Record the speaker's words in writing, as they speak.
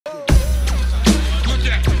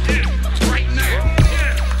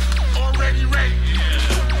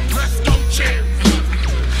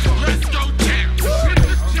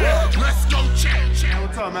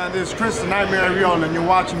This is Chris the Nightmare Riola, and you're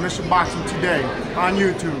watching Mission Boxing Today on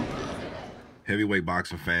YouTube. Heavyweight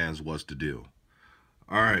boxing fans, what's the deal?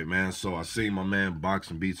 All right, man. So I see my man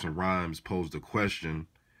Boxing Beats and Rhymes posed a question: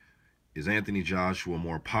 is Anthony Joshua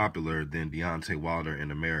more popular than Deontay Wilder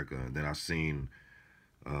in America? And then I seen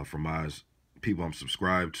from my people I'm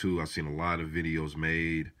subscribed to, I've seen a lot of videos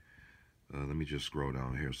made. Let me just scroll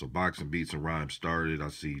down here. So Boxing Beats and Rhymes started. I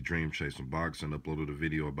see Dream Chasing Boxing uploaded a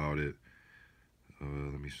video about it.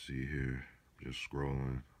 Let me see here. Just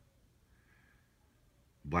scrolling.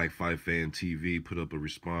 Black Fight Fan TV put up a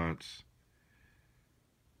response.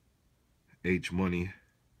 H Money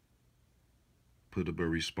put up a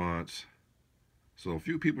response. So a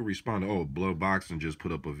few people responded. Oh, Blood Boxing just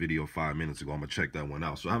put up a video 5 minutes ago. I'm going to check that one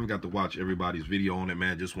out. So I haven't got to watch everybody's video on it,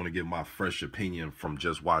 man. Just want to give my fresh opinion from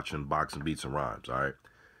just watching Boxing Beats and Rhymes, all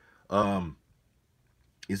right?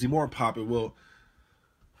 Is he more popular? Well,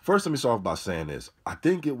 first let me start off by saying this. I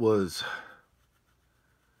think it was,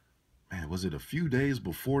 man, was it a few days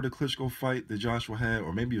before the Klitschko fight that Joshua had,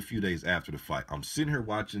 or maybe a few days after the fight? I'm sitting here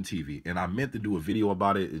watching TV, and I meant to do a video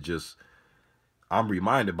about it. It just, I'm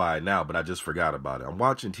reminded by it now, but I just forgot about it. I'm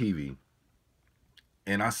watching TV,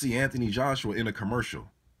 and I see Anthony Joshua in a commercial.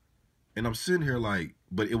 And I'm sitting here like,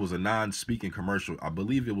 but it was a non-speaking commercial. I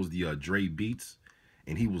believe it was the Dre Beats,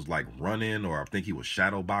 and he was like running, or I think he was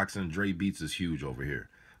shadow boxing. Dre Beats is huge over here.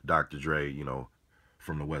 Dr. Dre, you know,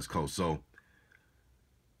 from the West Coast. So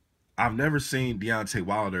I've never seen Deontay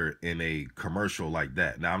Wilder in a commercial like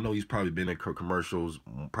that. Now, I know he's probably been in commercials,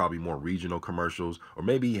 probably more regional commercials, or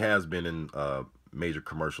maybe he has been in major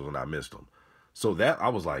commercials and I missed them. So that, I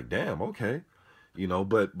was like, damn, okay. You know,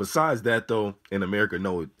 but besides that, though, in America,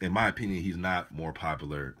 no, in my opinion, he's not more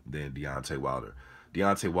popular than Deontay Wilder.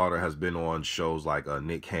 Deontay Wilder has been on shows like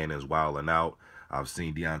Nick Cannon's Wild 'N Out. I've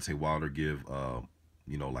seen Deontay Wilder give,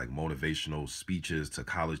 you know, like motivational speeches to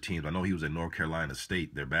college teams. I know he was at North Carolina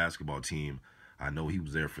State, their basketball team. I know he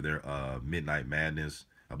was there for their Midnight Madness.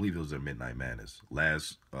 I believe it was their Midnight Madness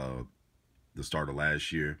the start of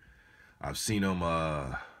last year. I've seen him,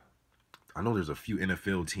 I know there's a few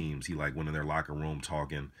NFL teams he like went in their locker room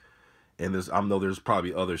talking. And I know there's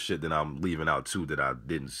probably other shit that I'm leaving out too that I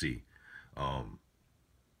didn't see.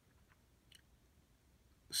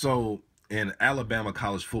 And Alabama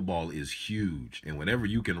college football is huge. And whenever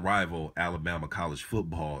you can rival Alabama college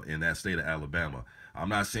football in that state of Alabama, I'm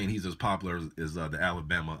not saying he's as popular as the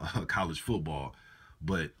Alabama college football,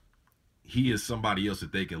 but he is somebody else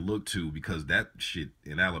that they can look to, because that shit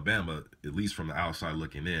in Alabama, at least from the outside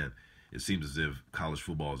looking in, it seems as if college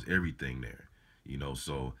football is everything there. You know,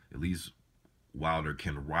 so at least Wilder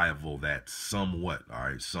can rival that somewhat, all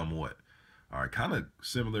right, somewhat. All right, kind of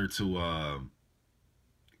similar to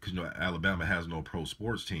because, you know, Alabama has no pro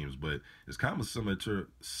sports teams, but it's kind of similar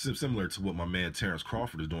to what my man Terrence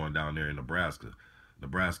Crawford is doing down there in Nebraska.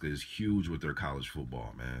 Nebraska is huge with their college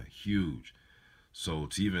football, man, huge. So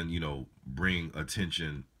to even, you know, bring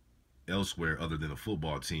attention elsewhere other than a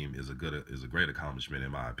football team is a great accomplishment, in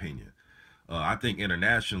my opinion. I think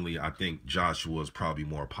internationally, I think Joshua is probably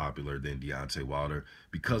more popular than Deontay Wilder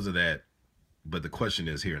because of that. But the question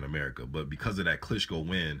is here in America, but because of that Klitschko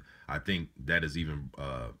win, I think that is even,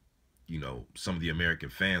 you know, some of the American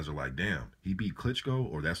fans are like, damn, he beat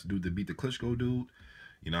Klitschko, or that's the dude that beat the Klitschko dude.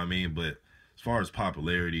 You know what I mean? But as far as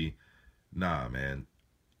popularity, nah, man.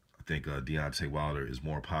 I think Deontay Wilder is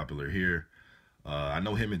more popular here. I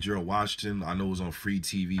know him and Gerald Washington. I know it was on free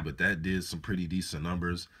TV, but that did some pretty decent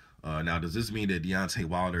numbers. Now, does this mean that Deontay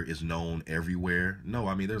Wilder is known everywhere? No,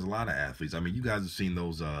 I mean, there's a lot of athletes. I mean, you guys have seen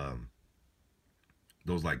those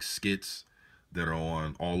like skits that are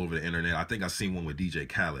on all over the internet. I think I seen one with DJ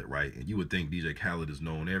Khaled, right? And you would think DJ Khaled is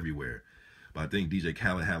known everywhere. But I think DJ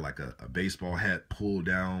Khaled had like a baseball hat pulled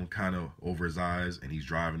down kind of over his eyes, and he's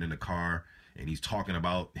driving in the car, and he's talking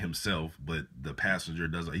about himself, but the passenger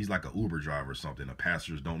doesn't. He's like an Uber driver or something. The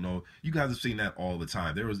passengers don't know. You guys have seen that all the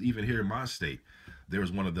time. There was, even here in my state, there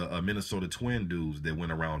was one of the Minnesota Twin dudes that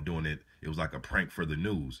went around doing it. It was like a prank for the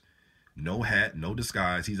news. No hat, no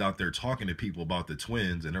disguise. He's out there talking to people about the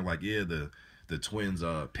Twins, and they're like, yeah, the Twins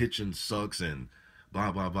pitching sucks and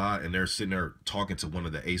blah, blah, blah. And they're sitting there talking to one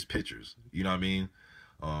of the ace pitchers. You know what I mean?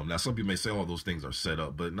 Now, some people may say all those things are set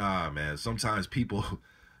up, but nah, man. Sometimes people,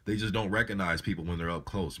 they just don't recognize people when they're up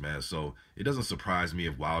close, man. So it doesn't surprise me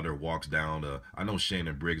if Wilder walks down. I know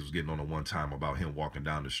Shannon Briggs was getting on it one time about him walking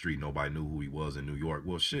down the street. Nobody knew who he was in New York.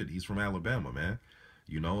 Well, shit, he's from Alabama, man.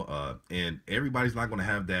 You know, and everybody's not going to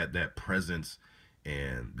have that presence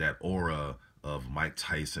and that aura of Mike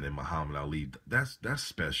Tyson and Muhammad Ali. That's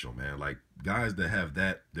special, man. Like, guys that have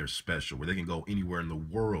that, they're special, where they can go anywhere in the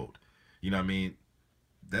world. You know what I mean?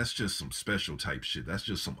 that's just some special type shit. That's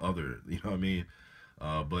just some other, you know what I mean?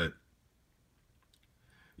 But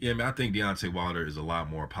yeah, man, I think Deontay Wilder is a lot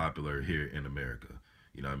more popular here in America.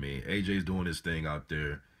 You know what I mean? AJ's doing his thing out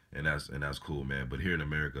there, and that's cool, man. But here in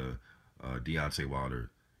America, Deontay Wilder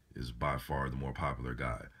is by far the more popular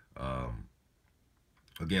guy.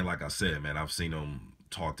 Again, like I said, man, I've seen him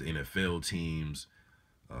talk to NFL teams,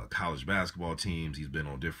 college basketball teams. He's been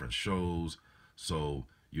on different shows. So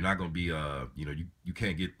you're not gonna be you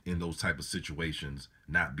can't get in those type of situations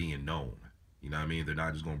not being known. You know what I mean? They're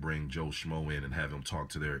not just gonna bring Joe Schmo in and have him talk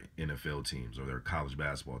to their NFL teams or their college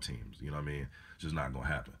basketball teams. You know what I mean? It's just not gonna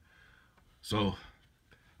happen. So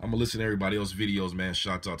I'm gonna listen to everybody else's videos, man.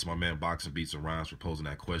 Shout out to my man Boxing Beats and Rhymes for posing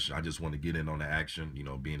that question. I just want to get in on the action. You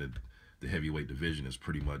know, being the heavyweight division is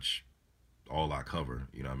pretty much all I cover.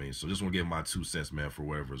 You know what I mean? So just want to give my 2 cents, man, for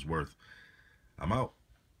whatever it's worth. I'm out.